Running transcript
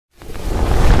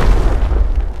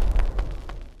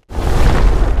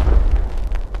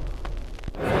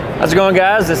How's it going,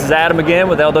 guys? This is Adam again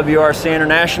with LWRC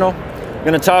International. I'm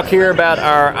going to talk here about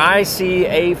our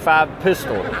ICA5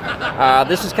 pistol.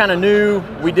 This is kind of new.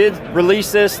 We did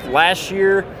release this last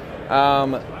year.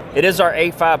 It is our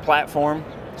A5 platform,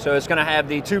 so it's going to have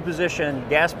the 2-position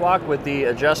gas block with the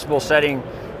adjustable setting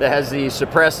that has the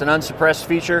suppressed and unsuppressed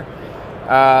feature.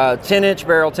 10-inch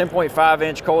barrel,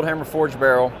 10.5-inch cold hammer forged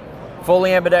barrel,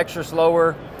 fully ambidextrous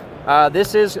lower.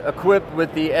 This is equipped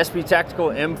with the SB Tactical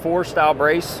M4 style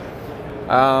brace.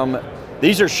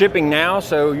 These are shipping now,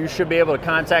 so you should be able to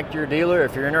contact your dealer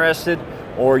if you're interested,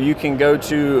 or you can go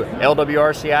to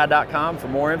LWRCI.com for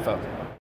more info.